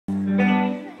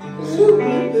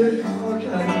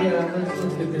Yeah,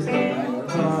 let's get this done.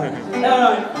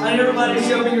 Alright, I need everybody to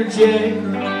show me your J.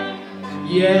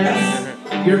 Yes.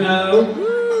 Your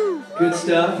O. Good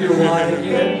stuff. Your Y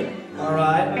again.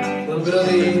 Alright. A little bit of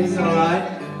these, alright.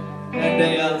 And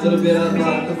a little bit of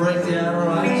the breakdown,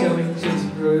 alright. Show me some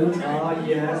groove. Oh,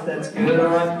 yes, that's good,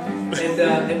 alright. And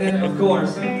then, of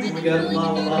course, we got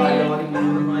la la la, doggy,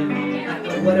 like,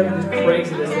 whatever this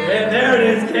craziness. There it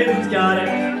is. Caitlin's got it.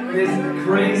 This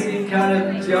crazy kind of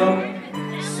jump,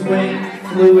 swing,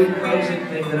 fluid motion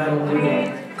thing that I don't do well.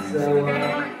 So,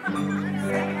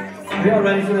 are y'all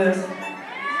ready for this?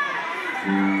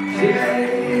 J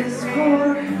is for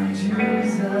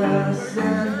Jesus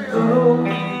and O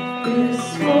is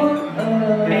for